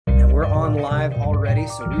we're on live already,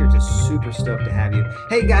 so we are just super stoked to have you.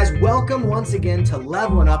 Hey guys, welcome once again to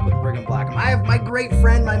Leveling Up with Brigham Blackham. I have my great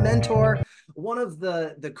friend, my mentor, one of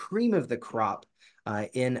the cream of the crop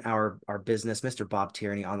in our business, Mr. Bob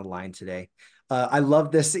Tierney, on the line today. I love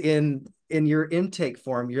this in your intake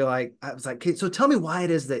form. You're like, I was like, okay, so tell me why it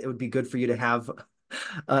is that it would be good for you to have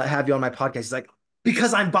you on my podcast. He's like,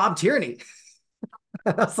 because I'm Bob Tierney.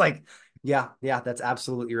 I was like, yeah, that's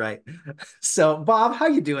absolutely right. So, Bob, how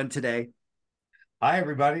you doing today? Hi,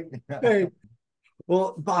 everybody. Hey.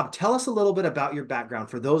 Well, Bob, tell us a little bit about your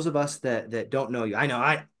background for those of us that don't know you. I know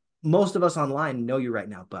I most of us online know you right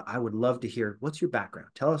now, but I would love to hear what's your background.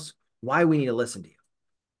 Tell us why we need to listen to you.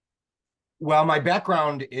 Well, my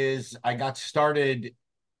background is I got started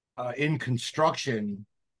in construction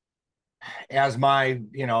as my,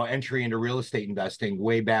 entry into real estate investing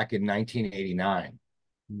way back in 1989.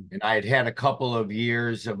 Mm. And I had had a couple of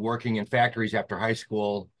years of working in factories after high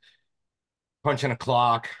school, punching a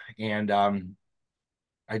clock, and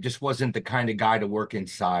I just wasn't the kind of guy to work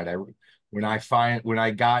inside. When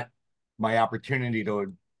I got my opportunity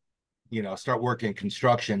to, start working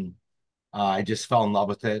construction, I just fell in love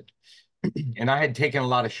with it. And I had taken a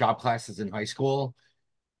lot of shop classes in high school,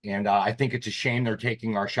 and I think it's a shame they're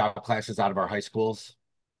taking our shop classes out of our high schools.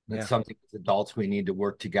 That's Yeah, something as adults we need to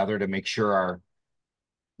work together to make sure our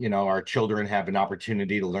children have an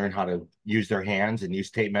opportunity to learn how to use their hands and use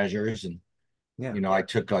tape measures. And yeah. I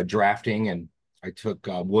took drafting, and I took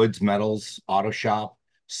woods, metals, auto shop,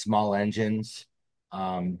 small engines.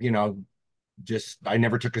 You know, just I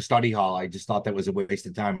never took a study hall. I just thought that was a waste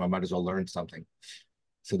of time. I might as well learn something.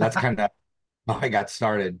 So that's kind of how I got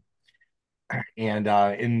started. And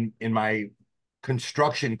in my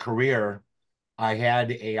construction career, I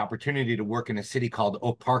had a opportunity to work in a city called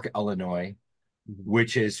Oak Park, Illinois, Mhm.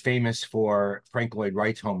 which is famous for Frank Lloyd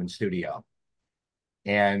Wright's home and studio.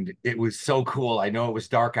 And it was so cool. I know it was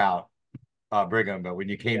dark out, Brigham, but when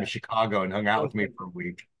you came to Yeah. Chicago and hung out with me for a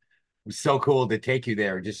week, it was so cool to take you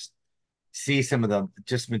there, just see some of the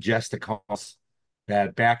just majestic homes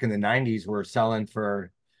that back in the 90s were selling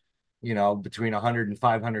for, between 100 and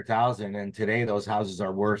 500,000. And today those houses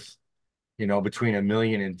are worth, between 1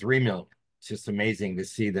 million and 3 million. It's just amazing to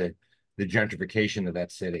see the gentrification of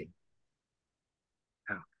that city.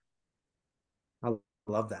 Yeah. I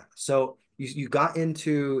love that. So you got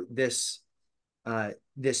into this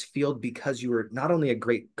field because you were not only a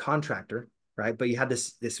great contractor, right, but you had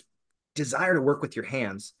this desire to work with your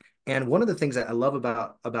hands. And one of the things that I love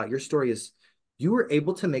about your story is you were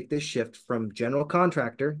able to make this shift from general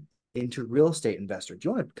contractor into real estate investor. Do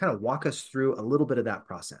you want to kind of walk us through a little bit of that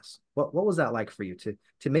process? What was that like for you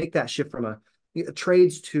to make that shift from a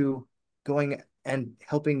trades to going and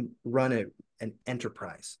helping run an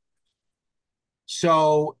enterprise?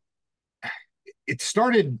 So it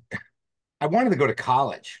started, I wanted to go to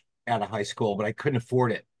college out of high school, but I couldn't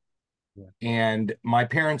afford it. Yeah. And my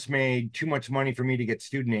parents made too much money for me to get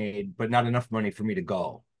student aid, but not enough money for me to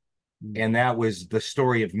go. Mm. And that was the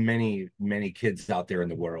story of many, many kids out there in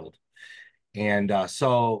the world. And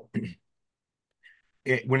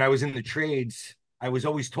when I was in the trades, I was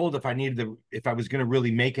always told if I was going to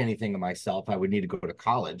really make anything of myself, I would need to go to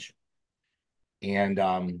college. And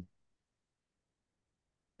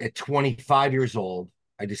at 25 years old,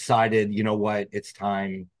 I decided, you know what, it's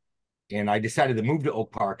time. And I decided to move to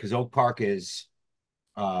Oak Park because Oak Park is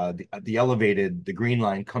the Green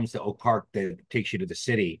Line comes to Oak Park that takes you to the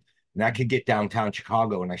city. And I could get downtown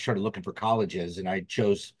Chicago. And I started looking for colleges, and I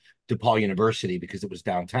chose DePaul University because it was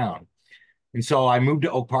downtown. And so I moved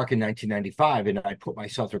to Oak Park in 1995, and I put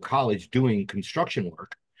myself through college doing construction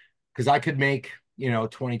work because I could make,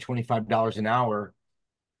 20, $25 an hour,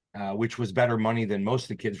 which was better money than most of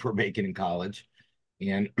the kids were making in college.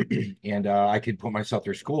 And and I could put myself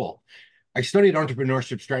through school. I studied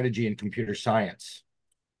entrepreneurship strategy and computer science.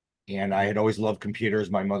 And I had always loved computers.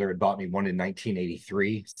 My mother had bought me one in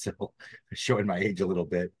 1983, so showing my age a little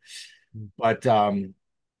bit. But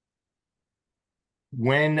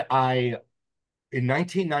when I in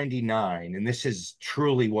 1999, and this is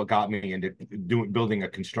truly what got me into building a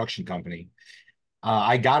construction company.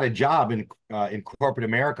 I got a job in corporate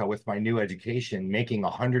America with my new education, making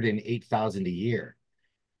 108,000 a year,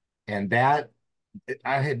 and that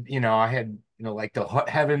like the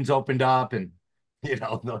heavens opened up, and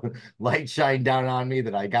the light shined down on me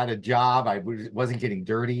that I got a job. Wasn't getting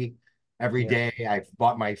dirty every Yeah. day. I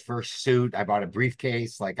bought my first suit. I bought a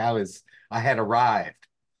briefcase. Like I had arrived.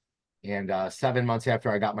 And 7 months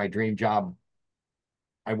after I got my dream job,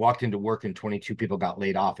 I walked into work and 22 people got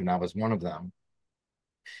laid off, and I was one of them.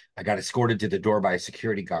 I got escorted to the door by a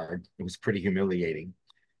security guard. It was pretty humiliating.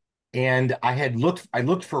 And I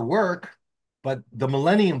looked for work, but the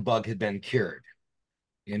millennium bug had been cured.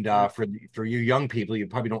 And for you young people, you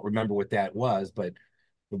probably don't remember what that was, but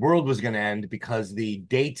the world was going to end because the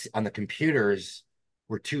dates on the computers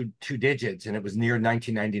were two digits, and it was near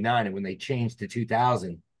 1999. And when they changed to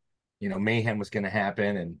 2000, mayhem was going to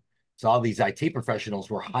happen, and so all these IT professionals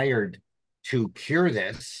were hired to cure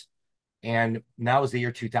this. And now is the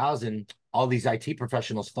year 2000. All these IT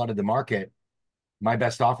professionals flooded the market. My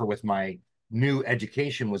best offer with my new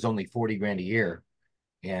education was only 40 grand a year,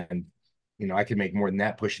 and I could make more than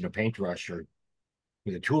that pushing a paintbrush or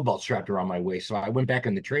with a tool belt strapped around my waist. So I went back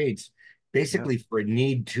in the trades Yeah. basically for a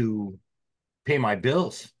need to pay my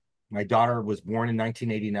bills. My daughter was born in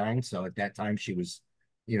 1989. So at that time, she was,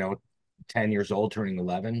 you know, 10 years old, turning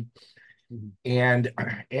 11. Mhm. And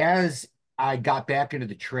as I got back into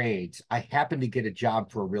the trades, I happened to get a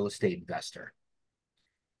job for a real estate investor.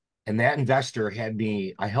 And that investor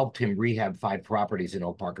I helped him rehab 5 properties in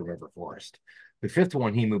Oak Park and River Forest. The fifth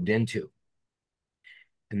one he moved into.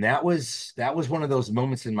 And that was one of those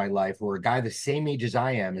moments in my life where a guy the same age as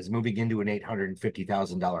I am is moving into an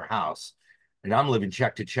 $850,000 house, and I'm living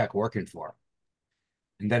check to check working for him.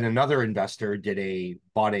 And then another investor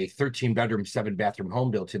bought a 13-bedroom, 7-bathroom home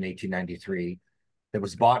built in 1893 that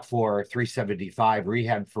was bought for 375,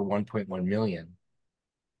 rehab for 1.1 million.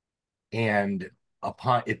 And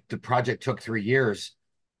the project took 3 years.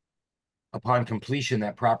 Upon completion,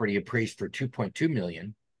 that property appraised for 2.2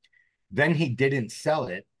 million. Then he didn't sell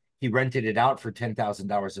it. He rented it out for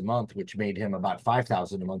 $10,000 a month, which made him about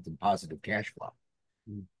 5,000 a month in positive cash flow.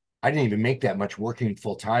 Mhm. I didn't even make that much working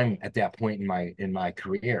full time at that point in my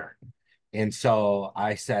career. And so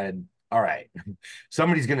I said, all right,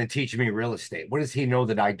 somebody's going to teach me real estate. What does he know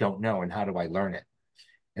that I don't know, and how do I learn it?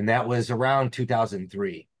 And that was around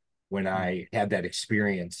 2003 when I had that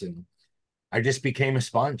experience, and I just became a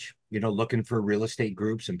sponge, looking for real estate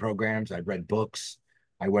groups and programs. I read books.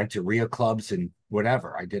 I went to RIA clubs and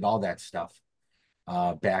whatever. I did all that stuff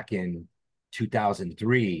back in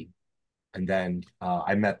 2003. And then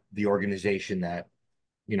I met the organization that,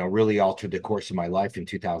 really altered the course of my life in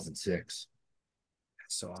 2006.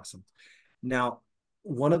 That's so awesome. Now,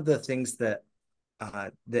 one of the things that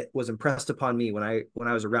was impressed upon me when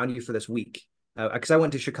I was around you for this week, because I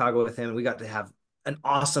went to Chicago with him and we got to have an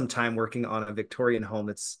awesome time working on a Victorian home.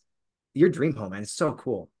 That's your dream home, man. It's so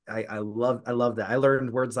cool. I love that. I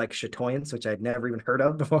learned words like chatoyance, which I'd never even heard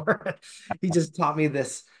of before. He just taught me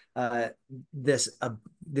uh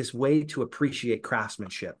this way to appreciate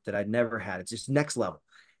craftsmanship that I'd never had. It's just next level.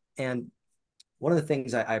 And one of the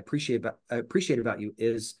things I appreciate about you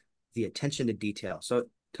is the attention to detail. So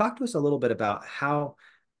talk to us a little bit about how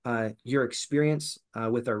your experience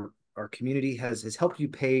with our community has helped you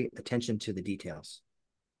pay attention to the details.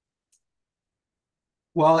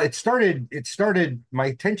 Well, my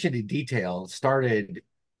attention to detail started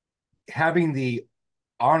having the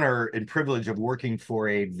honor and privilege of working for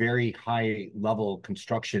a very high level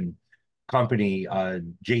construction company,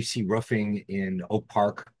 JC Roofing in Oak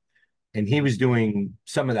Park. And he was doing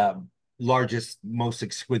some of the largest, most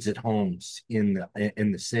exquisite homes in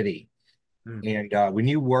the city. Mm. And when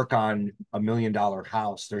you work on $1 million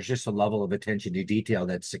house, there's just a level of attention to detail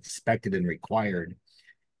that's expected and required.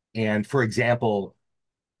 And for example,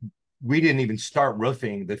 we didn't even start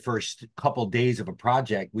roofing the first couple of days of a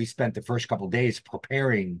project. We spent the first couple of days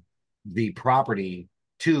preparing the property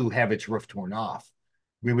to have its roof torn off.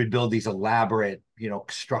 We would build these elaborate,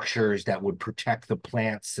 structures that would protect the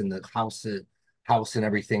plants and the house and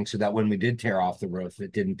everything, so that when we did tear off the roof,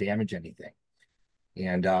 it didn't damage anything.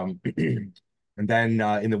 And and then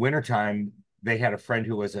in the wintertime, they had a friend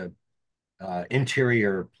who was a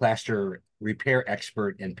interior plaster repair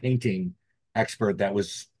expert and painting expert that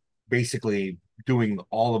was basically doing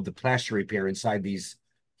all of the plaster repair inside these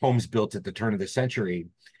homes built at the turn of the century.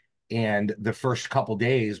 And the first couple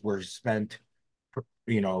days were spent,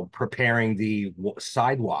 preparing the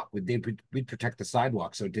sidewalk. We'd protect the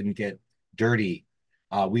sidewalk so it didn't get dirty.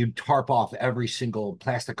 We'd tarp off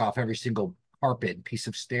plastic off every single carpet, piece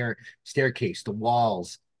of staircase, the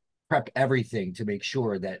walls, prep everything to make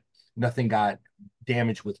sure that nothing got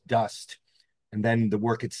damaged with dust. And then the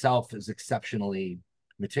work itself is exceptionally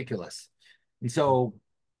meticulous. And so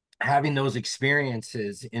having those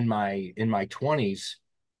experiences in my 20s,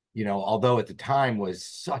 although at the time was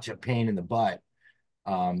such a pain in the butt,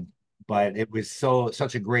 um, but it was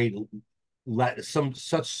such a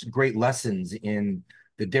such great lessons in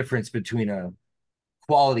the difference between a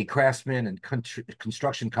quality craftsman and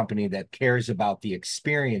construction company that cares about the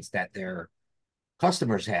experience that their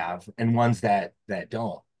customers have and ones that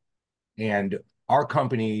don't. And our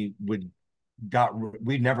company would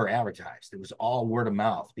we never advertised. It was all word of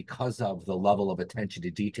mouth because of the level of attention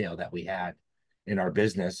to detail that we had in our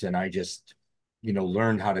business. And I just,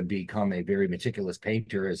 learned how to become a very meticulous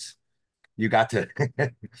painter as you got to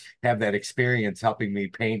have that experience helping me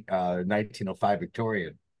paint 1905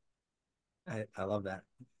 Victorian. I love that.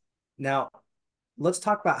 Now, let's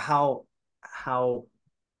talk about how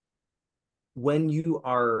when you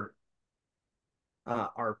are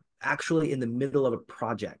actually in the middle of a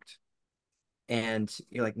project and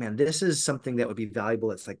you're like, man, this is something that would be valuable.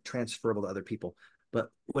 It's like transferable to other people. But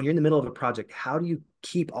when you're in the middle of a project, how do you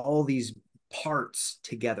keep all these parts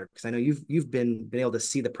together? Because I know you've been able to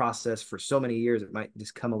see the process for so many years. It might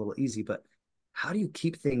just come a little easy, but how do you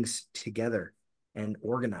keep things together and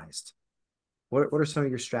organized? What are some of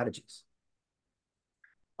your strategies?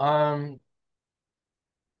 Um,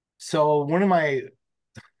 so one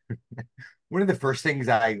of the first things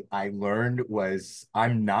I learned was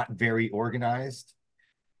I'm not very organized,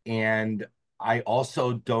 and I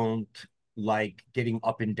also don't like getting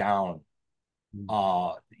up and down,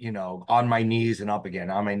 on my knees and up again,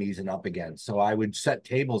 on my knees and up again. So I would set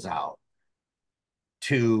tables out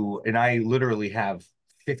and I literally have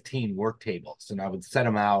 15 work tables, and I would set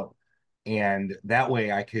them out, and that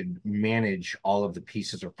way I could manage all of the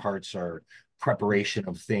pieces or parts or preparation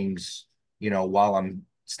of things, while I'm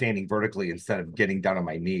standing vertically instead of getting down on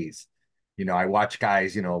my knees. I watch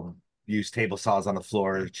guys, use table saws on the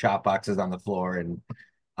floor, chop boxes on the floor, and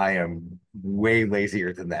I am way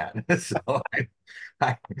lazier than that. So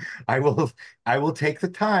I, I will I will take the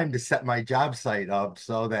time to set my job site up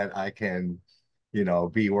so that I can,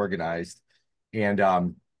 be organized. And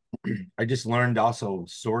I just learned also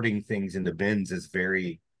sorting things into bins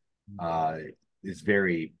uh is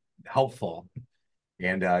very helpful.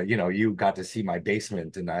 And you got to see my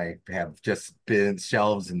basement, and I have just bins,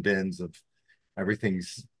 shelves and bins of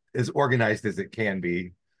everything's as organized as it can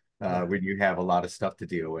be Yeah. when you have a lot of stuff to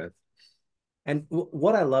deal with. And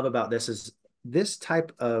what I love about this is this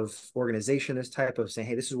type of organization, this type of saying,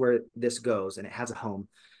 hey, this is where this goes and it has a home.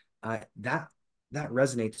 That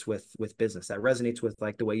resonates with business. That resonates with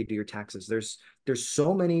like the way you do your taxes. There's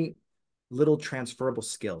so many little transferable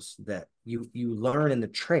skills that you learn in the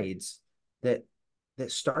trades that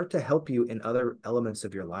start to help you in other elements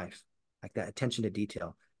of your life, like that attention to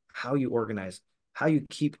detail, how you organize, how you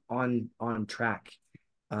keep on track,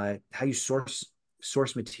 how you source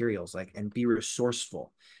materials, like, and be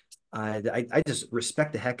resourceful. I just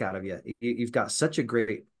respect the heck out of you. You've got such a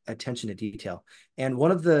great attention to detail. And one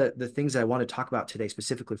of the things I want to talk about today,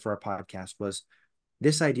 specifically for our podcast, was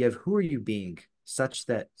this idea of who are you being such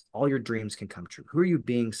that all your dreams can come true? Who are you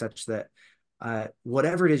being such that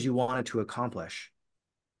whatever it is you wanted to accomplish,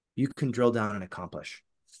 you can drill down and accomplish?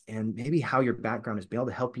 And maybe how your background is be able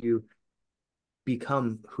to help you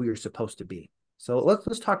become who you're supposed to be. So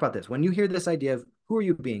let's talk about this. When you hear this idea of who are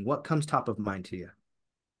you being, what comes top of mind to you?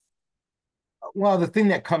 Well, the thing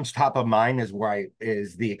that comes top of mind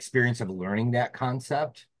is the experience of learning that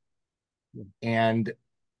concept. And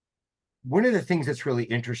one of the things that's really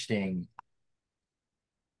interesting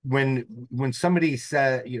when somebody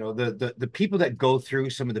said, the people that go through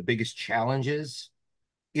some of the biggest challenges,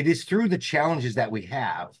 it is through the challenges that we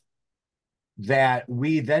have that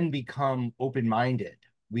we then become open-minded.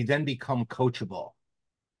 We then become coachable.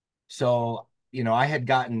 So, I had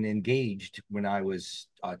gotten engaged when I was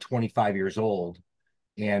 25 years old,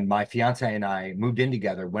 and my fiance and I moved in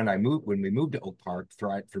together when we moved to Oak Park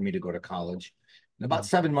for me to go to college. And about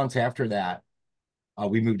 7 months after that,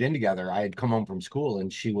 we moved in together. I had come home from school,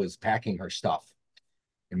 and she was packing her stuff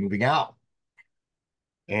and moving out.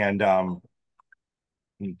 And let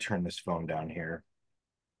me turn this phone down here.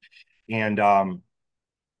 And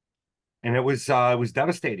it was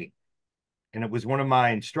devastating. And it was one of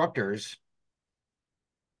my instructors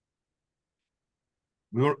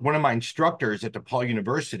at DePaul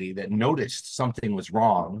University that noticed something was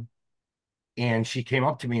wrong. And she came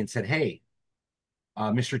up to me and said, "Hey,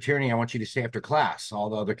 Mr. Tierney, I want you to stay after class." All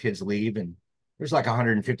the other kids leave, and there's like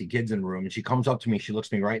 150 kids in the room. And she comes up to me, she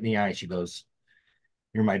looks me right in the eye. She goes,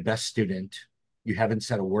 "You're my best student. You haven't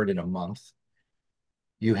said a word in a month.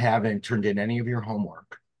 You haven't turned in any of your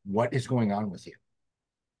homework. What is going on with you?"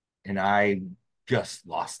 And I just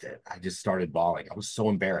lost it. I just started bawling. I was so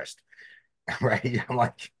embarrassed. Right.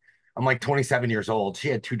 I'm like 27 years old. She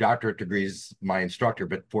had 2 doctorate degrees, my instructor,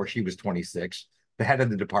 but before she was 26, the head of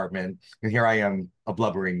the department. And here I am, a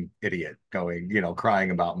blubbering idiot going,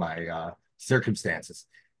 crying about my circumstances.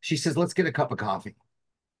 She says, "Let's get a cup of coffee."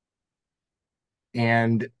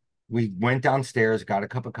 And we went downstairs, got a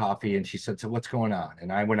cup of coffee, and she said, "So what's going on?"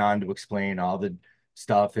 And I went on to explain all the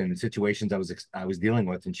stuff and situations I was dealing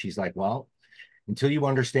with. And she's like, "Well, until you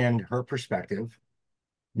understand her perspective,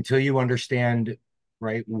 until you understand,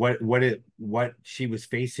 right, what she was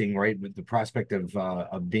facing, right, with the prospect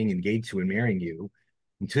of being engaged to and marrying you,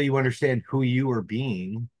 until you understand who you are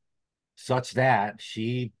being, such that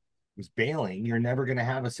she was bailing, you're never going to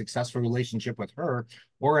have a successful relationship with her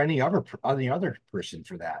or any other person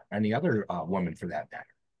for that, any other woman for that matter.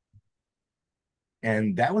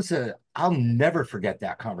 And that was I'll never forget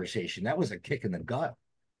that conversation. That was a kick in the gut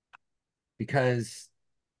because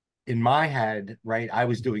in my head, right, I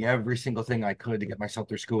was doing every single thing I could to get myself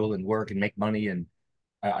through school and work and make money and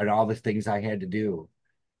all the things I had to do.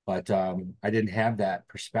 But I didn't have that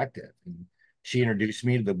perspective. And she introduced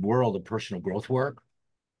me to the world of personal growth work,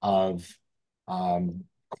 of um,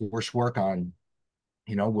 coursework on,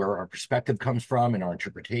 where our perspective comes from and our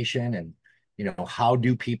interpretation, and, how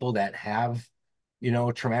do people that have,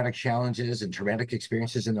 traumatic challenges and traumatic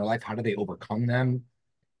experiences in their life, how do they overcome them?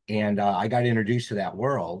 And I got introduced to that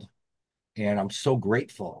world. And I'm so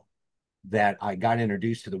grateful that I got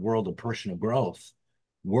introduced to the world of personal growth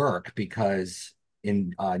work because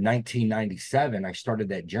in 1997, I started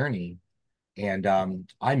that journey and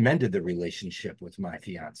I mended the relationship with my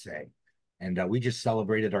fiance. And we just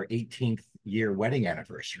celebrated our 18th year wedding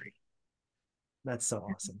anniversary. That's so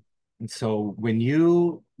awesome. And so when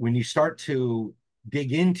you start to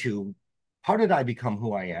dig into how did I become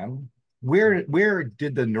who I am? Where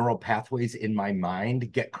did the neural pathways in my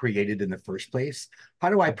mind get created in the first place?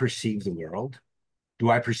 How do I perceive the world?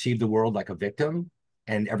 Do I perceive the world like a victim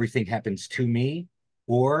and everything happens to me?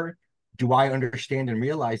 Or do I understand and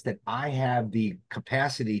realize that I have the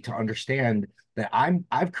capacity to understand that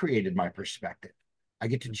I've created my perspective. I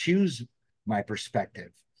get to choose my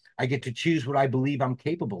perspective. I get to choose what I believe I'm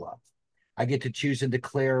capable of. I get to choose and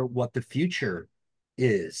declare what the future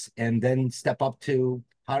is, and then step up to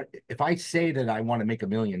how, if I say that I want to make $1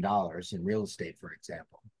 million in real estate, for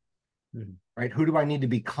example, right? Who do I need to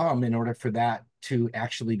become in order for that to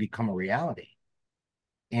actually become a reality?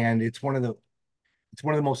 And it's one of the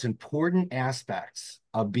most important aspects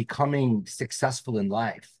of becoming successful in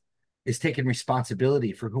life is taking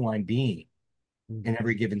responsibility for who I'm being in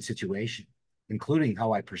every given situation, including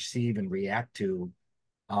how I perceive and react to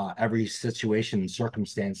every situation and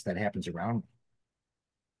circumstance that happens around me.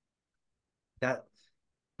 That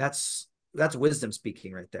that's wisdom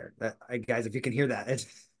speaking right there. Guys, if you can hear that, it's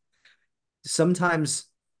sometimes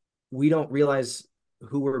we don't realize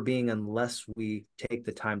who we're being unless we take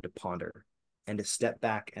the time to ponder and to step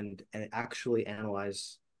back and actually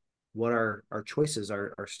analyze what our choices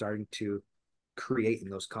are starting to create in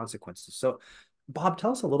those consequences. So, Bob,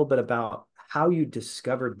 tell us a little bit about how you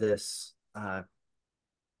discovered this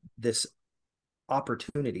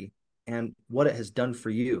opportunity and what it has done for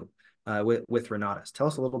you with Renatus. Tell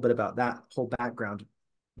us a little bit about that whole background,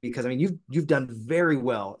 because I mean you've done very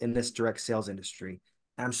well in this direct sales industry,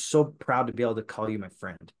 and I'm so proud to be able to call you my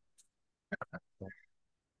friend.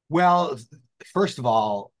 Well, first of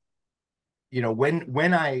all,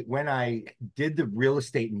 when I did the real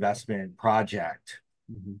estate investment project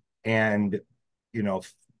and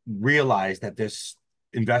realized that this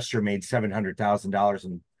investor made $700,000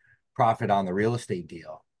 in profit on the real estate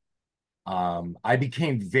deal, I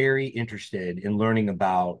became very interested in learning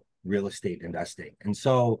about real estate investing. And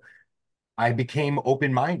so I became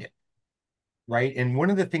open-minded, right? And one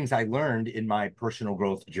of the things I learned in my personal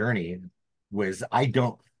growth journey was I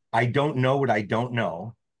don't know what I don't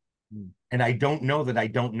know, and I don't know that I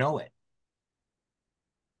don't know it.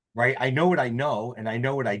 Right? I know what I know, and I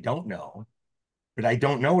know what I don't know, but I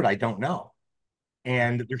don't know what I don't know.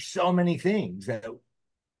 And there's so many things that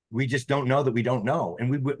we just don't know that we don't know.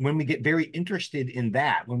 And when we get very interested in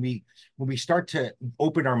that, when we start to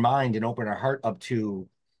open our mind and open our heart up to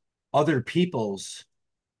other people's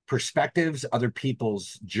perspectives, other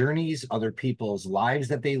people's journeys, other people's lives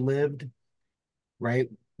that they lived, right?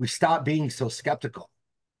 We stop being so skeptical.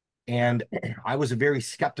 And I was a very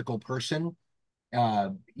skeptical person,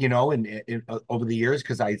 and over the years,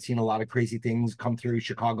 because I had seen a lot of crazy things come through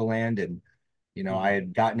Chicagoland, and I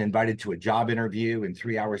had gotten invited to a job interview, and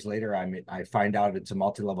 3 hours later, I find out it's a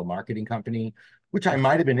multi-level marketing company, which I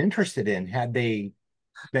might have been interested in had they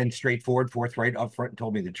been straightforward, forthright, upfront, and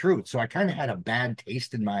told me the truth. So I kind of had a bad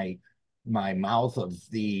taste in my mouth of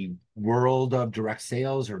the world of direct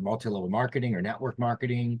sales or multi-level marketing or network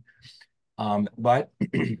marketing. But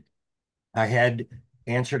I had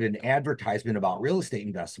answered an advertisement about real estate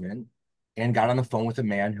investment and got on the phone with a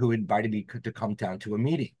man who invited me to come down to a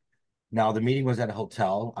meeting. Now, the meeting was at a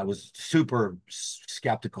hotel. I was super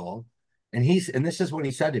skeptical. And this is what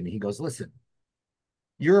he said to me. He goes, listen,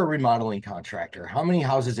 you're a remodeling contractor. How many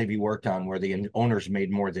houses have you worked on where the owners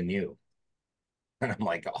made more than you? And I'm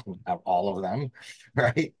like, oh, all of them,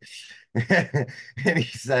 right? And he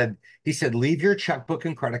said, leave your checkbook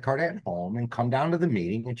and credit card at home and come down to the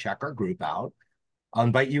meeting and check our group out. I'll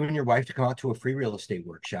invite you and your wife to come out to a free real estate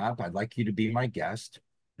workshop. I'd like you to be my guest.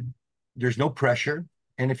 There's no pressure.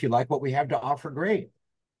 And if you like what we have to offer, great.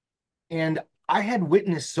 And I had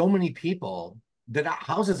witnessed so many people that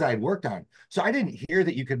houses I had worked on. So I didn't hear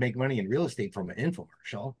that you could make money in real estate from an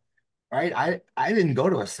infomercial, right? I didn't go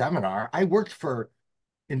to a seminar. I worked for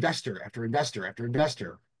investor after investor after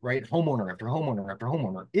investor, right? Homeowner after homeowner after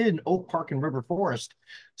homeowner in Oak Park and River Forest,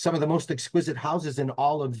 some of the most exquisite houses in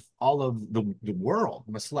all of the world,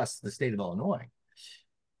 much less the state of Illinois.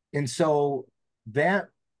 And so that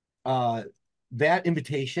uh that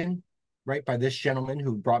invitation, right, by this gentleman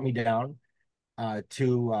who brought me down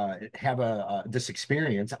to have this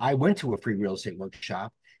experience, I went to a free real estate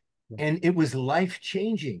workshop, and it was life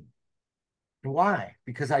changing. Why?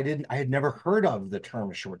 Because I had never heard of the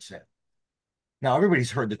term short sale. Now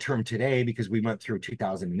everybody's heard the term today because we went through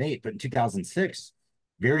 2008, but in 2006,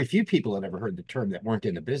 very few people had ever heard the term that weren't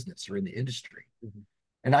in the business or in the industry. Mm-hmm.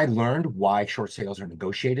 And I learned why short sales are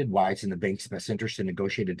negotiated, why it's in the bank's best interest to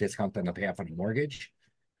negotiate a discount on behalf of a mortgage.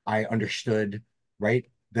 I understood, right,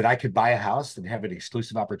 that I could buy a house and have an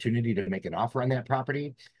exclusive opportunity to make an offer on that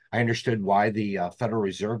property. I understood why the Federal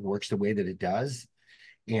Reserve works the way that it does,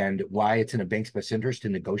 and why it's in a bank's best interest to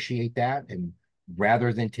negotiate that, and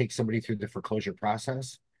rather than take somebody through the foreclosure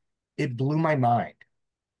process. It blew my mind.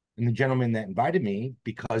 And the gentleman that invited me,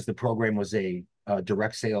 because the program was a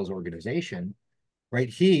direct sales organization, right?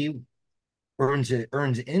 He earns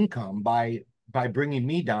income by bringing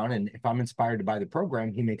me down, and if I'm inspired to buy the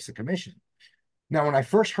program, he makes a commission. Now, when I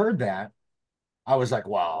first heard that, I was like,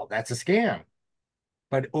 "Wow, that's a scam."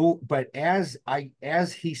 But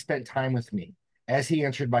as he spent time with me, as he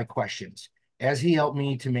answered my questions, as he helped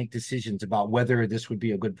me to make decisions about whether this would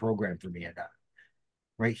be a good program for me or not,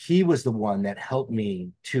 right? He was the one that helped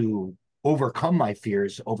me to overcome my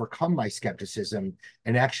fears, overcome my skepticism,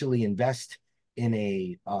 and actually invest in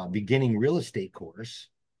a beginning real estate course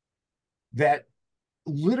that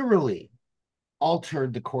literally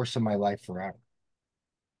altered the course of my life forever.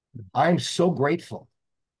 I'm so grateful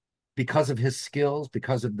because of his skills,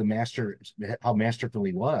 because of how masterful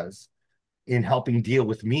he was in helping deal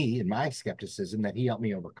with me and my skepticism, that he helped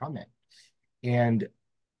me overcome it. And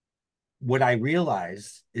what I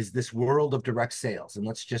realized is this world of direct sales, and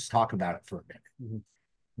let's just talk about it for a minute. Mm-hmm.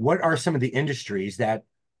 What are some of the industries that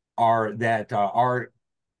are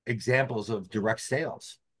examples of direct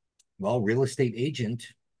sales? Well, real estate agent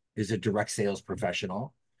is a direct sales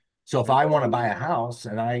professional. So if I want to buy a house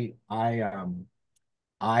and I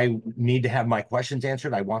need to have my questions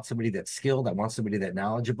answered, I want somebody that's skilled, I want somebody that's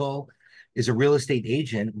knowledgeable. Is a real estate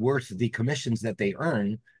agent worth the commissions that they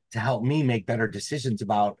earn to help me make better decisions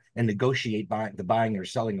about and negotiate the buying or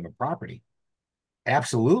selling of a property?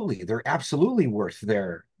 Absolutely. They're absolutely worth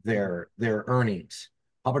their earnings.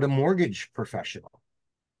 How about a mortgage professional?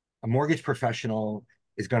 A mortgage professional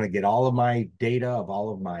is going to get all of my data of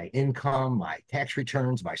all of my income, my tax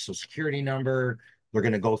returns, my social security number. They're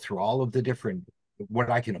going to go through all of the different,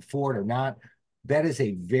 what I can afford or not. That is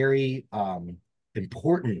a very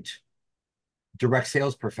important direct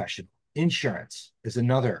sales professional. Insurance is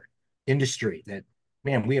another industry that,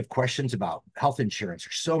 man, we have questions about health insurance.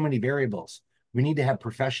 There's so many variables. We need to have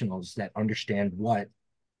professionals that understand what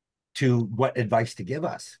advice to give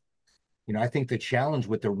us. You know, I think the challenge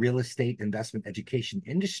with the real estate investment education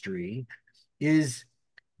industry is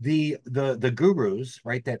the gurus,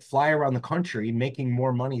 right, that fly around the country making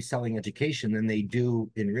more money selling education than they do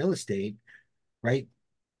in real estate, right?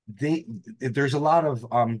 There's a lot of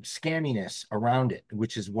scamminess around it,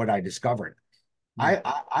 which is what I discovered.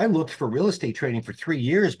 I looked for real estate training for 3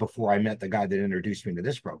 years before I met the guy that introduced me to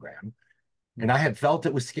this program, and I had felt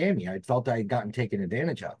it was scammy. I had felt I had gotten taken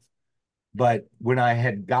advantage of. But when I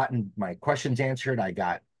had gotten my questions answered, I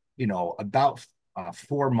got, about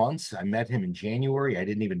 4 months. I met him in January. I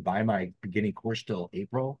didn't even buy my beginning course till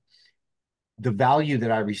April. The value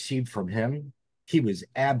that I received from him, he was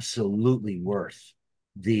absolutely worth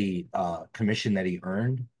the commission that he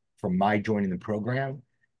earned from my joining the program.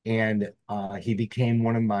 And he became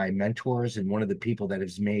one of my mentors and one of the people that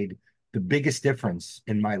has made the biggest difference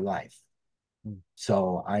in my life.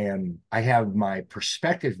 So I have my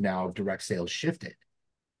perspective now of direct sales shifted.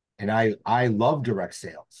 And I love direct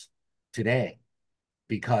sales today,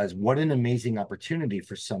 because what an amazing opportunity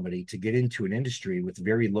for somebody to get into an industry with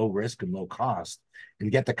very low risk and low cost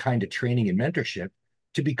and get the kind of training and mentorship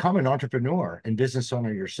to become an entrepreneur and business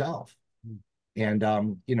owner yourself. And,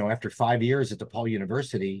 after 5 years at DePaul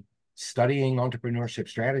University studying entrepreneurship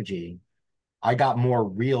strategy, I got more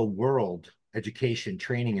real world education,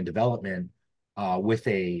 training, and development with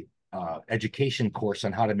a education course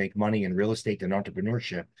on how to make money in real estate and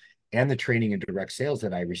entrepreneurship, and the training and direct sales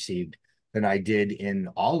that I received than I did in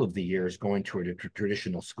all of the years going to a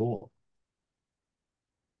traditional school.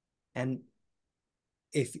 And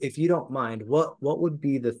if you don't mind, what would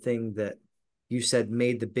be the thing that you said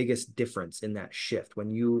made the biggest difference in that shift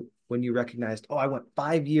when you recognized, oh, I went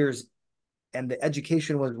 5 years and the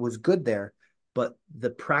education was good there, but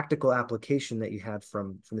the practical application that you had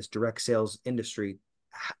from this direct sales industry,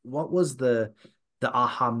 what was the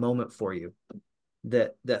aha moment for you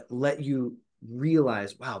that let you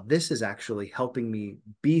realize, wow, this is actually helping me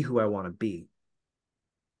be who I want to be,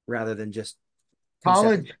 rather than just conceptual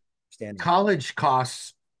College understanding? college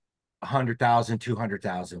costs $100,000,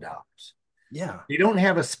 $200,000. Yeah. You don't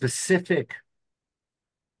have a specific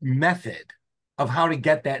method of how to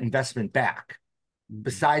get that investment back Mm-hmm.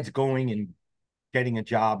 besides going and getting a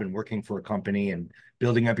job and working for a company and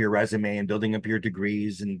building up your resume and building up your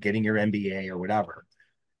degrees and getting your MBA or whatever.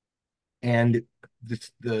 And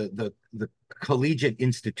the collegiate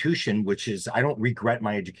institution, which is, I don't regret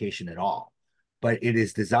my education at all, but it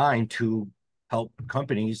is designed to help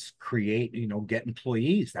companies create, get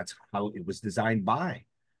employees. That's how it was designed by.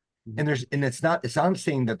 Mm-hmm. And it's not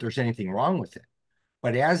saying that there's anything wrong with it,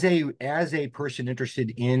 but as a person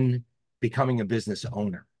interested in becoming a business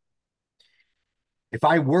owner, if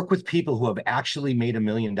I work with people who have actually made $1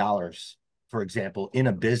 million, for example, in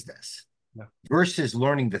a business, Yeah. versus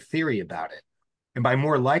learning the theory about it, am I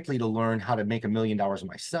more likely to learn how to make $1 million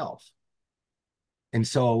myself? And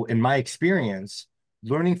so, in my experience,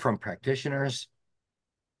 learning from practitioners,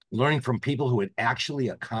 learning from people who had actually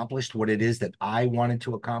accomplished what it is that I wanted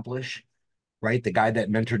to accomplish, right? The guy that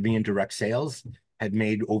mentored me in direct sales had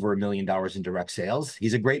made over $1 million in direct sales.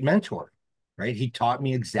 He's a great mentor, right? He taught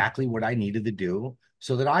me exactly what I needed to do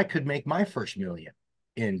so that I could make my first million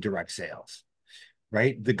in direct sales,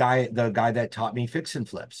 right? The guy that taught me fix and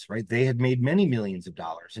flips, right? They had made many millions of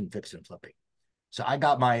dollars in fix and flipping. So I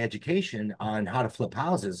got my education on how to flip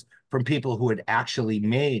houses from people who had actually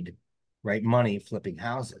made, right, money flipping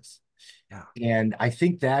houses. Yeah. And I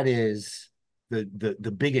think that is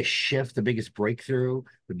the biggest shift, the biggest breakthrough,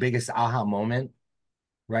 the biggest aha moment,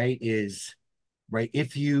 right? Is right,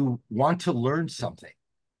 if you want to learn something,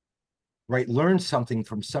 right, learn something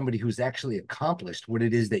from somebody who's actually accomplished what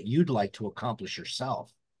it is that you'd like to accomplish yourself.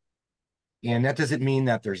 And that doesn't mean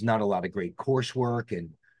that there's not a lot of great coursework.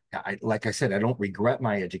 And like I said, I don't regret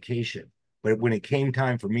my education. But when it came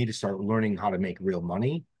time for me to start learning how to make real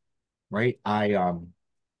money, right?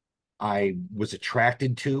 I was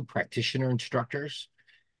attracted to practitioner instructors.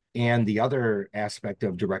 And the other aspect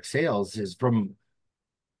of direct sales is from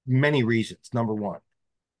many reasons. Number one,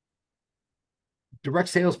 direct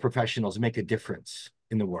sales professionals make a difference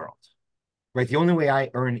in the world, right? The only way I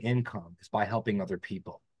earn income is by helping other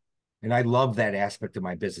people. And I love that aspect of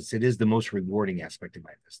my business. It is the most rewarding aspect of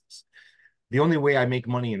my business. The only way I make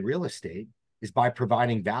money in real estate is by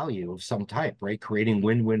providing value of some type, right? Creating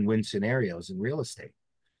win-win-win scenarios in real estate.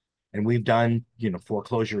 And we've done,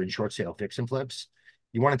 foreclosure and short sale fix and flips.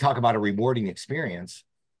 You want to talk about a rewarding experience,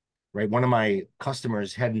 right? One of my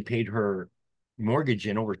customers hadn't paid her mortgage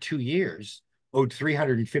in over 2 years, owed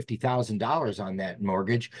 $350,000 on that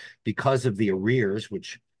mortgage because of the arrears,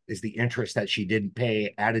 which is the interest that she didn't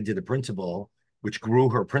pay added to the principal, which grew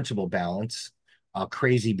her principal balance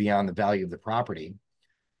crazy beyond the value of the property.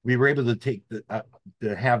 We were able to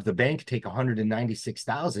have the bank take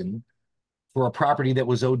 196,000 for a property that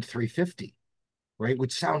was owed 350, right?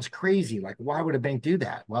 Which sounds crazy. Like, why would a bank do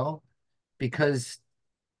that? Well, because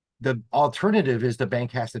the alternative is the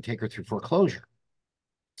bank has to take her through foreclosure.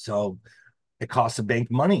 So it costs the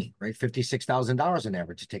bank money, right? $56,000 on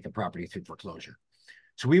average to take a property through foreclosure.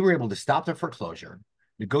 So we were able to stop the foreclosure,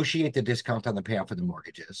 negotiate the discount on the payoff of the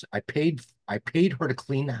mortgages. I paid her to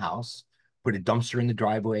clean the house, put a dumpster in the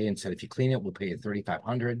driveway, and said, if you clean it, we'll pay you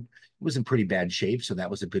 $3,500. It was in pretty bad shape, so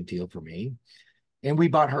that was a good deal for me. And we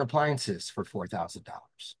bought her appliances for $4,000.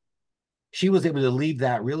 She was able to leave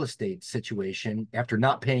that real estate situation after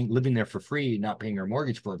not paying, living there for free, not paying her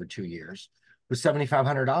mortgage for over 2 years, with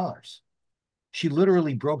 $7,500. She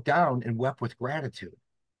literally broke down and wept with gratitude.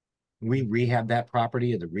 We rehabbed that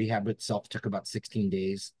property, and the rehab itself took about 16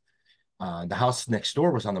 days. The house next door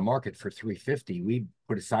was on the market for 350. We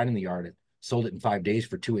put a sign in the yard and sold it in 5 days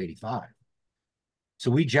for 285. So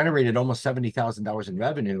we generated almost $70,000 in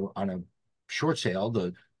revenue on a short sale.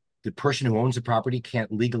 The person who owns the property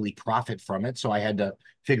can't legally profit from it. So I had to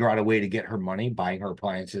figure out a way to get her money, buying her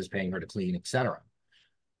appliances, paying her to clean, etc.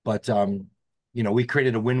 But we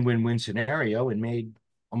created a win-win-win scenario and made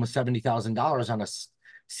almost $70,000 on a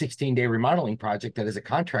 16-day remodeling project that as a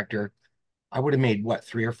contractor, I would have made what,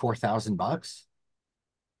 3 or 4 thousand bucks.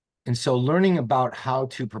 And so learning about how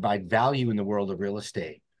to provide value in the world of real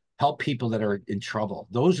estate, help people that are in trouble,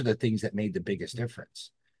 those are the things that made the biggest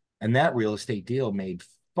difference. And that real estate deal made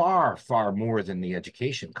far, far more than the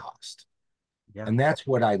education cost. Yeah. And that's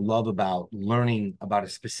what I love about learning about a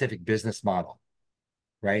specific business model,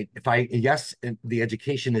 right? Yes, the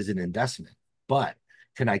education is an investment, but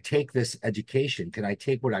can I take this education? Can I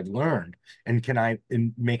take what I've learned and can I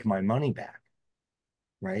make my money back?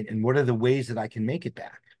 Right. And what are the ways that I can make it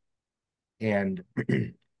back? And,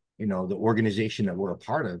 the organization that we're a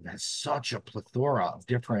part of has such a plethora of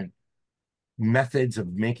different methods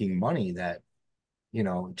of making money that,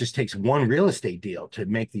 it just takes one real estate deal to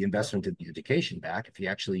make the investment in the education back if you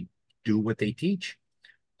actually do what they teach.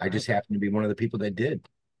 I Right. just happen to be one of the people that did.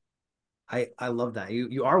 I love that.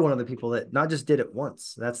 You are one of the people that not just did it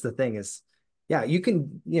once. That's the thing is, yeah, you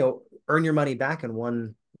can, earn your money back in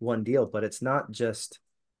one deal, but it's not just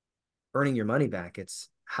earning your money back. It's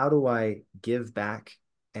how do I give back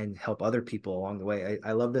and help other people along the way?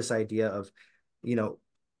 I love this idea of, you know,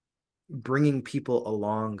 bringing people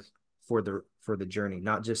along for the journey,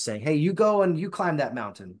 not just saying, "Hey, you go and you climb that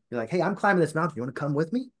mountain." You're like, "Hey, I'm climbing this mountain. You want to come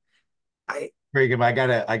with me?" I Very good. I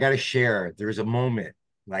gotta share. There's a moment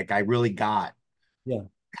like I really got, Yeah.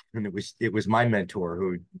 and it was my mentor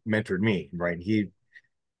who mentored me, right?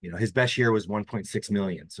 His best year was 1.6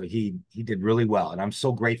 million. So he did really well. And I'm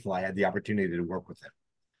so grateful I had the opportunity to work with him.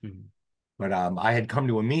 Mhm. But I had come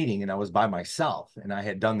to a meeting and I was by myself and I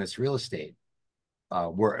had done this real estate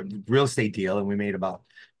deal, and we made about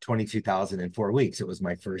 22,000 in 4 weeks. It was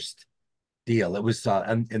my first deal. It was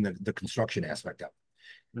in the construction aspect of it.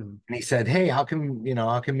 Mhm. And he said, "Hey, how come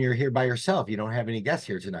you're here by yourself? You don't have any guests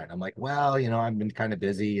here tonight." I'm like, "Well, I've been kind of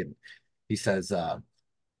busy." And he says,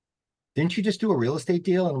 "Didn't you just do a real estate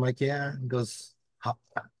deal?" And I'm like, "Yeah." He goes, "How,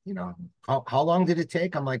 how long did it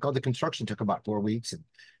take?" I'm like, "Oh, the construction took about 4 weeks." And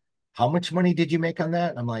how much money did you make on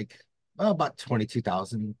that? I'm like, "Oh, about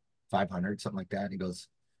 22,500, something like that." He goes,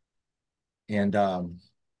 "And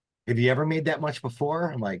have you ever made that much before?"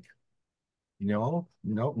 I'm like, "No,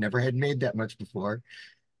 no, never had made that much before."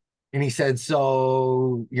 And he said,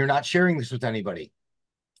 "So you're not sharing this with anybody?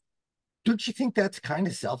 Don't you think that's kind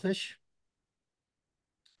of selfish?"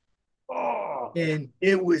 Oh, And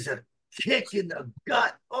it was a kick in the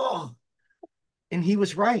gut. Oh, and he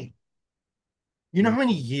was right. You know how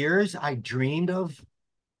many years I dreamed of,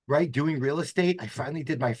 right, doing real estate? I finally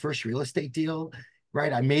did my first real estate deal,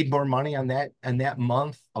 right? I made more money on that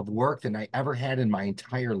month of work than I ever had in my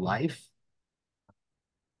entire life.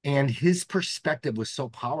 And his perspective was so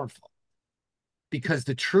powerful because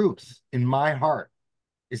the truth in my heart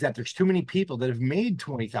is that there's too many people that have made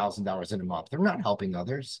 $20,000 in a month. They're not helping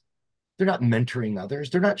others. They're not mentoring others.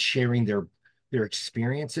 They're not sharing their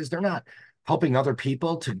experiences. They're not helping other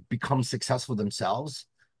people to become successful themselves.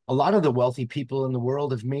 A lot of the wealthy people in the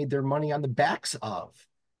world have made their money on the backs of,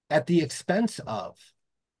 at the expense of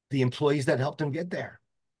the employees that helped them get there.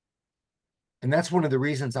 And that's one of the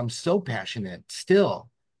reasons I'm so passionate still,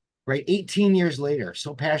 right? 18 years later,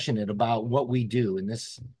 so passionate about what we do in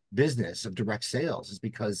this business of direct sales is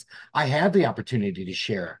because I have the opportunity to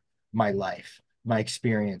share my life, my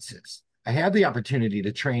experiences. I have the opportunity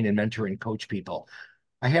to train and mentor and coach people.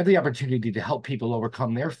 I have the opportunity to help people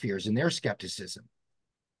overcome their fears and their skepticism,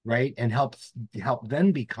 right? And help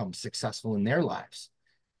them become successful in their lives.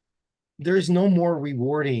 There's no more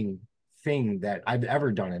rewarding thing that I've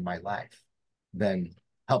ever done in my life than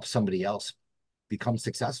help somebody else become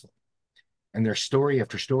successful. And there's story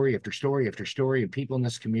after story after story after story of people in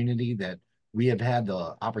this community that we have had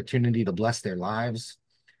the opportunity to bless their lives.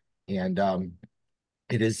 And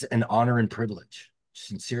it is an honor and privilege,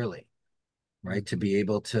 sincerely, right? To be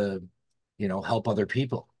able to, help other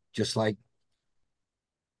people, just like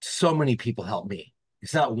so many people help me.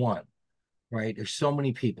 It's not one, right? There's so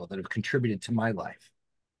many people that have contributed to my life.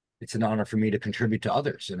 It's an honor for me to contribute to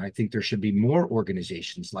others. And I think there should be more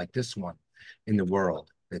organizations like this one in the world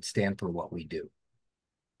that stand for what we do.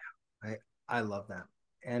 I I love that.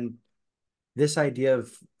 And this idea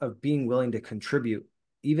of being willing to contribute,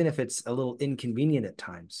 even if it's a little inconvenient at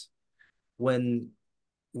times, when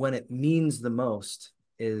when it means the most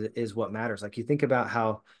is what matters. Like you think about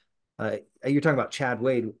how you're talking about Chad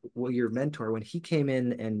Wade, well, your mentor, when he came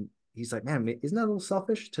in and he's like, man, isn't that a little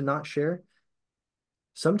selfish to not share?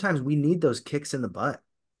 Sometimes we need those kicks in the butt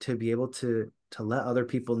to be able to let other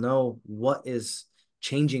people know what is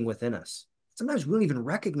changing within us. Sometimes we don't even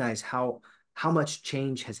recognize how much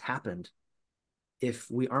change has happened if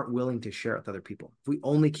we aren't willing to share with other people. If we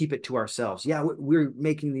only keep it to ourselves, yeah, we're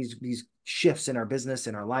making these shifts in our business,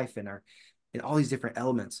 in our life, in all these different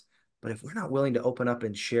elements. But if we're not willing to open up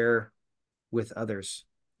and share with others,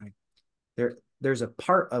 right, there's a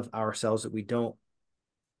part of ourselves that we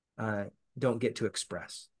uh, don't get to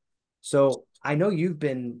express. So I know you've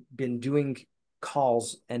been doing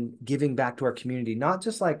calls and giving back to our community, not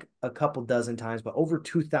just like a couple dozen times, but over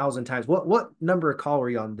 2,000 times. What number of call were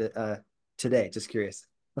you on today? Just curious.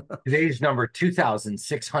 Today's number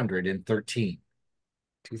 2,613.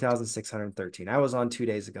 2,613. I was on 2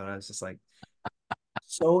 days ago, and I was just like,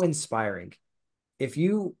 so inspiring. If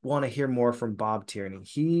you want to hear more from Bob Tierney,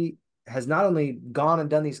 he has not only gone and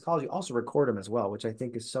done these calls, you also record them as well, which I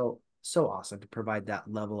think is so awesome to provide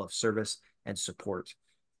that level of service and support.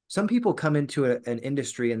 Some people come into an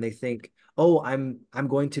industry and they think, oh, I'm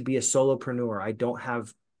going to be a solopreneur. I don't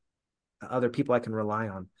have other people I can rely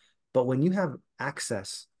on. But when you have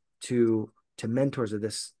access to mentors of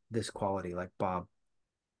this quality, like Bob,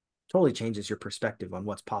 totally changes your perspective on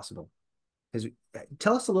what's possible. Because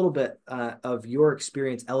tell us a little bit of your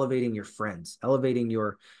experience elevating your friends, elevating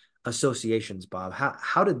your associations, Bob.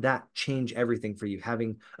 How did that change everything for you?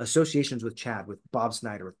 Having associations with Chad, with Bob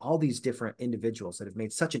Snyder, with all these different individuals that have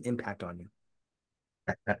made such an impact on you.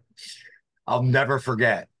 I'll never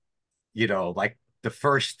forget, like the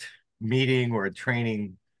first meeting or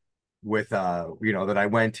training with that I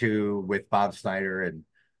went to with Bob Snyder. And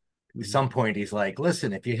at some point he's like,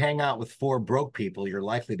 listen, if you hang out with four broke people, you're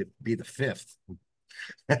likely to be the fifth.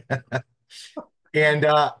 And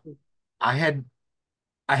I had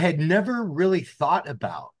I had never really thought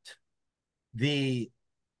about the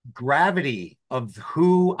gravity of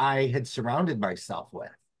who I had surrounded myself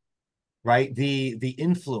with, right? The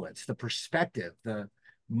influence, the perspective, the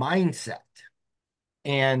mindset.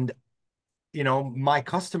 And my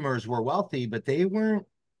customers were wealthy, but they weren't,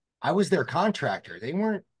 I was their contractor. They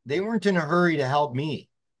weren't in a hurry to help me.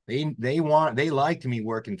 They liked me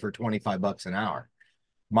working for 25 bucks an hour.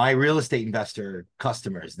 My real estate investor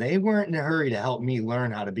customers, they weren't in a hurry to help me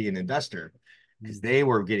learn how to be an investor because they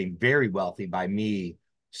were getting very wealthy by me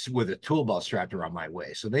with a tool belt strapped around my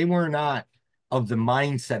waist. So they were not of the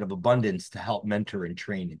mindset of abundance to help mentor and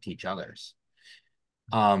train and teach others.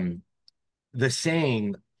 Um, the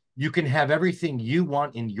saying, you can have everything you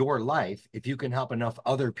want in your life if you can help enough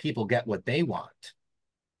other people get what they want,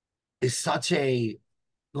 is such a,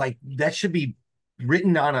 like, that should be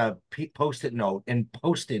written on a post-it note and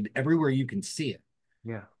posted everywhere you can see it.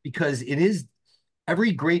 Yeah. Because it is,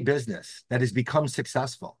 every great business that has become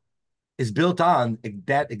successful is built on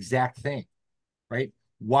that exact thing, right?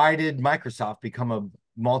 Why did Microsoft become a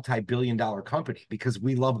multi-billion-dollar company? Because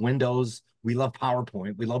we love Windows, we love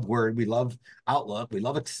PowerPoint, we love Word, we love Outlook, we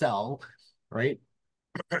love Excel, right?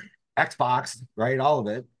 Xbox, right? All of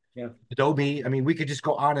it. Yeah. Adobe. I mean, we could just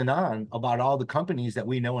go on and on about all the companies that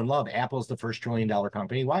we know and love. Apple's the first trillion-dollar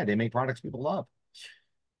company. Why? They make products people love.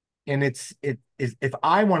 And it is, if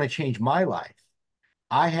I want to change my life,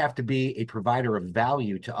 I have to be a provider of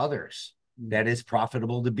value to others that is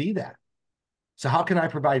profitable to be that. So how can I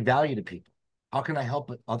provide value to people? How can I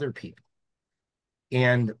help other people?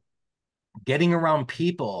 And getting around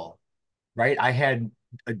people, right? I had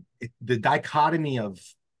the dichotomy of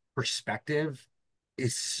perspective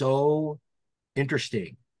is so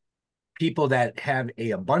interesting. People that have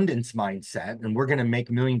a abundance mindset, and we're going to make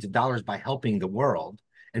millions of dollars by helping the world,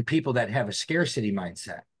 and people that have a scarcity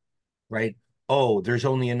mindset, right? Oh, there's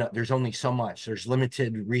only so much. There's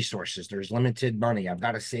limited resources. There's limited money. I've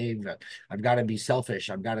got to save. I've got to be selfish.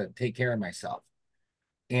 I've got to take care of myself.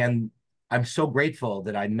 And I'm so grateful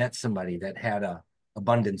that I met somebody that had a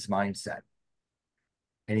abundance mindset.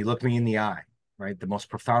 And he looked me in the eye, right? The most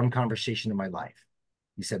profound conversation of my life.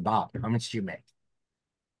 He said, Bob, how much do you make?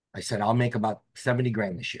 I said, I'll make about 70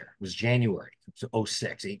 grand this year. It was January, so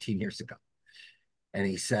 06, 18 years ago. And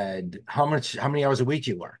he said, how many hours a week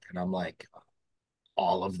do you work? And I'm like,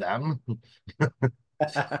 all of them.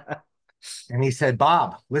 And he said,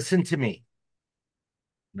 Bob, listen to me.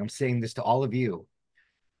 And I'm saying this to all of you.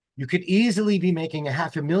 You could easily be making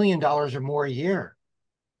 $500,000 or more a year.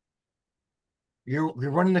 You're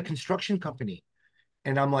running a construction company.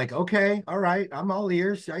 And I'm like, okay, all right, I'm all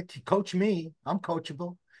ears. Coach me. I'm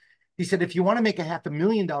coachable. He said, if you want to make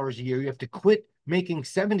 $500,000 a year, you have to quit making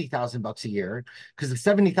 70,000 bucks a year, because the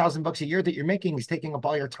 70,000 bucks a year that you're making is taking up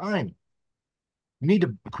all your time. You need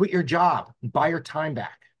to quit your job and buy your time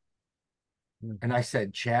back. And I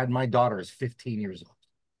said, Chad, my daughter is 15 years old.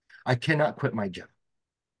 I cannot quit my job.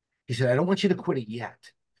 He said, I don't want you to quit it yet,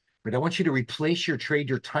 but I want you to replace your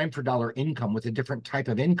time for dollar income with a different type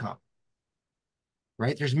of income.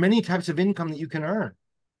 right? There's many types of income that you can earn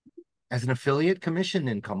as an affiliate, commission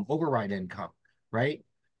income, override income, right?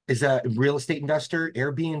 As a real estate investor,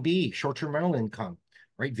 Airbnb, short-term rental income,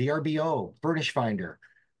 right? VRBO, Furnish Finder,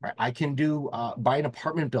 right? I can do buy an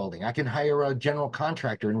apartment building. I can hire a general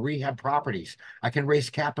contractor and rehab properties. I can raise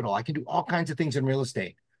capital. I can do all kinds of things in real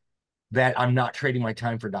estate that I'm not trading my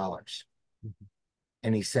time for dollars. Mhm.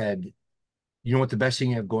 And he said, you know what the best thing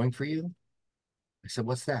you have going for you? I said,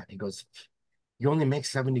 what's that? He goes, you only make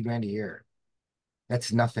 70 grand a year.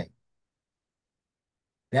 That's nothing.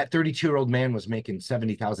 That 32-year-old man was making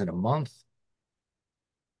 70,000 a month.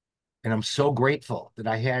 And I'm so grateful that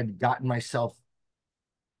I had gotten myself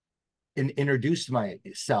and introduced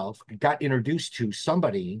myself, got introduced to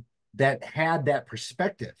somebody that had that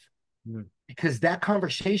perspective, Mm. because that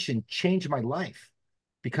conversation changed my life.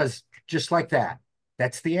 Because just like that,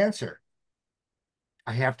 that's the answer.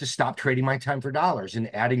 I have to stop trading my time for dollars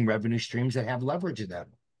and adding revenue streams that have leverage in them.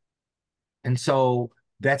 And so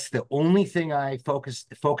that's the only thing I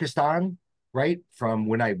focused on, right? From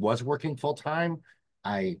when I was working full time,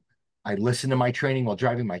 I I listened to my training while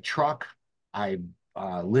driving my truck. I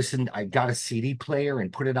I got a CD player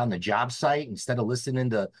and put it on the job site instead of listening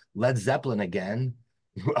to Led Zeppelin again.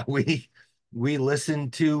 We we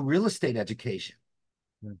listened to real estate education.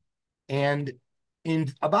 Mm. And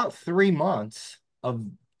in about 3 months of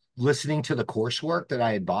listening to the coursework that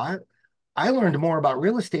I had bought, I learned more about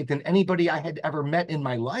real estate than anybody I had ever met in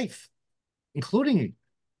my life, including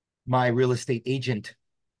my real estate agents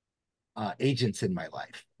in my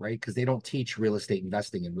life, right? Because they don't teach real estate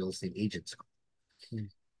investing in real estate agents. Mm.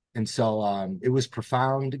 And so it was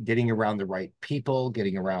profound, getting around the right people,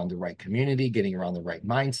 getting around the right community, getting around the right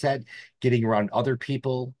mindset, getting around other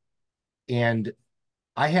people. And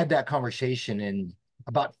I had that conversation in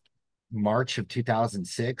about March of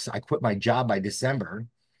 2006. I quit my job by December.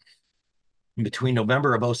 In between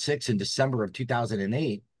November of '06 and December of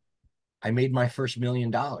 2008, I made my first $1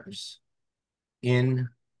 million in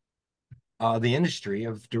the industry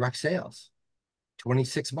of direct sales,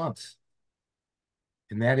 26 months.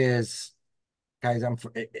 And that is, guys,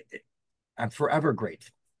 I'm forever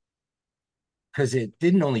grateful, because it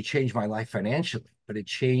didn't only change my life financially, but it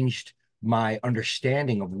changed my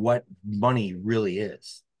understanding of what money really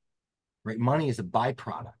is, right? Money is a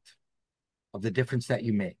byproduct of the difference that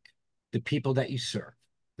you make, the people that you serve,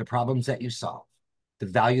 the problems that you solve, the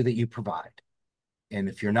value that you provide. And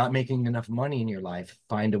if you're not making enough money in your life,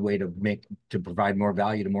 find a way to provide more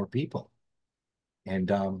value to more people.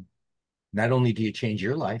 And not only do you change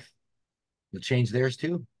your life, you'll change theirs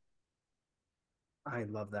too. I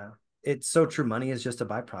love that. It's so true. Money is just a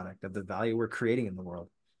byproduct of the value we're creating in the world.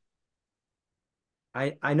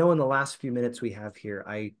 I know in the last few minutes we have here,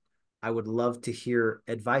 I would love to hear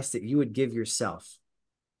advice that you would give yourself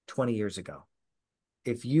 20 years ago.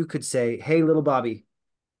 If you could say, "Hey, little Bobby,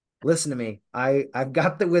 listen to me. I've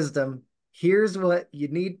got the wisdom. Here's what you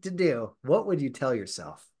need to do." What would you tell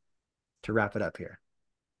yourself to wrap it up here?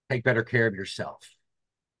 Take better care of yourself,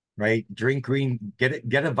 right? Drink green, get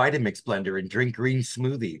a Vitamix blender and drink green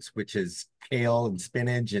smoothies, which is kale and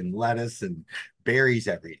spinach and lettuce and berries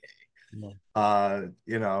every day. Yeah.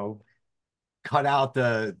 You know, cut out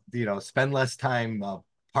spend less time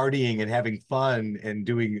partying and having fun and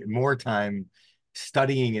doing more time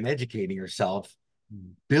studying and educating yourself,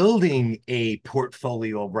 Mm. building a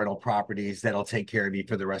portfolio of rental properties that'll take care of you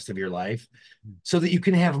for the rest of your life so that you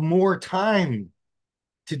can have more time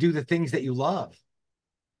to do the things that you love.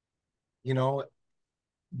 You know,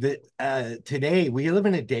 that today we live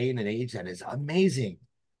in a day and an age that is amazing.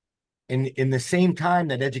 And in the same time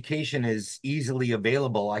that education is easily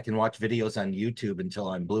available, I can watch videos on YouTube until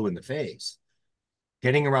I'm blue in the face.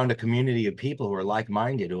 Getting around a community of people who are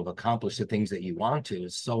like-minded, who have accomplished the things that you want to,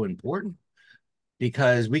 is so important,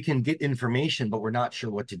 because we can get information, but we're not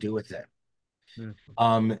sure what to do with it. Mm.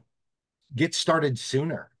 Um, get started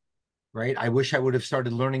sooner, right? I wish I would have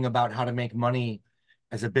started learning about how to make money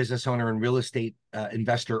as a business owner and real estate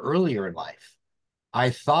investor earlier in life. I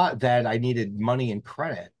thought that I needed money and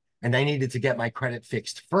credit, and I needed to get my credit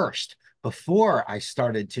fixed first before I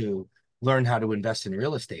started to learn how to invest in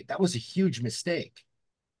real estate. That was a huge mistake,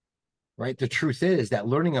 right? The truth is that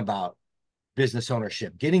learning about business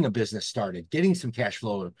ownership, getting a business started, getting some cash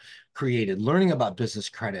flow created, learning about business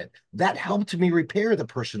credit, that helped me repair the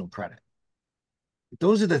personal credit.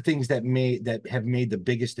 Those are the things that have made the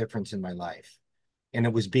biggest difference in my life. And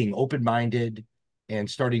it was being open-minded and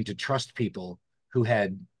starting to trust people who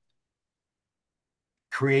had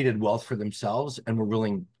created wealth for themselves and were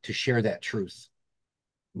willing to share that truth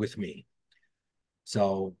with me.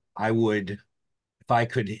 So I would, if I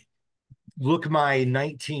could look my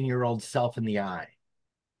 19-year-old self in the eye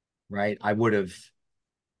right? I would have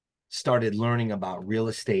started learning about real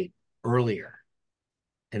estate earlier,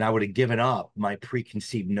 and I would have given up my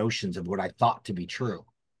preconceived notions of what I thought to be true,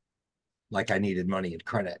 like I needed money and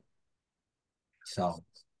credit. So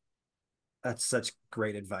That's such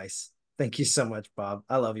great advice. Thank you so much, Bob.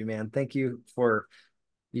 I love you, man. Thank you for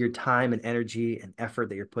your time and energy and effort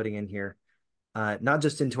that you're putting in here, not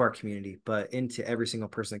just into our community, but into every single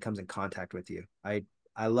person that comes in contact with you.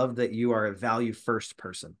 I love that you are a value first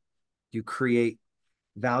person. You create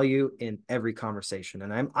value in every conversation,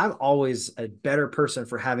 and I'm always a better person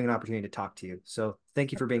for having an opportunity to talk to you. So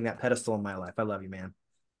thank you for being that pedestal in my life. I love you, man.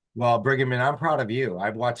 well, Brigham, and I'm proud of you.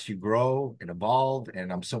 I've watched you grow and evolve,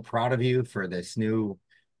 and I'm so proud of you for this new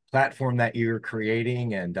platform that you're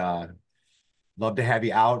creating. And love to have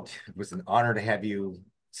you out. It was an honor to have you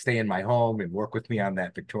stay in my home and work with me on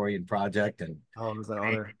that Victorian project. And Oh, it was an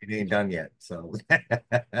honor. it ain't done yet. So Yeah,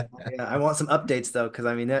 I want some updates though, because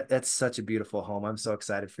I mean that's such a beautiful home. I'm so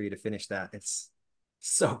excited for you to finish that. It's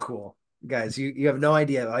so cool, guys. You have no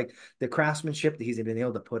idea like the craftsmanship that he's been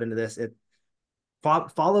able to put into this. It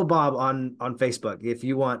follow Bob on Facebook if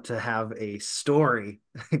you want to have a story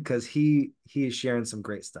because he is sharing some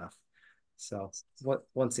great stuff. So what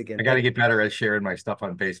once again, I got to thank get better at sharing my stuff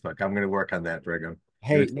on Facebook. I'm going to work on that, Brigham. It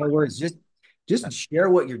hey, was no worries. Just share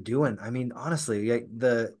what you're doing. I mean, honestly, like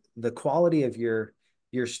the quality of your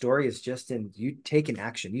story is just in you taking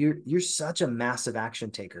action. You're such a massive action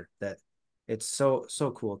taker that it's so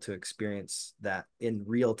cool to experience that in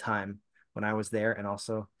real time when I was there and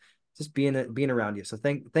also just being around you. So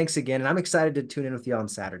thanks again. And I'm excited to tune in with you on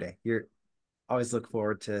Saturday. You're always look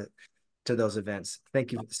forward to those events.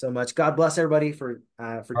 Thank you so much. God bless everybody for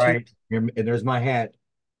all tuning. right. And there's my hat.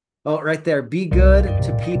 Oh, right there. Be good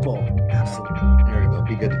to people. Absolutely. There we go.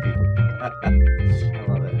 Be good to people. I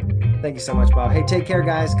love it. Thank you so much, Bob. Hey, take care,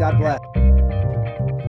 guys. God bless.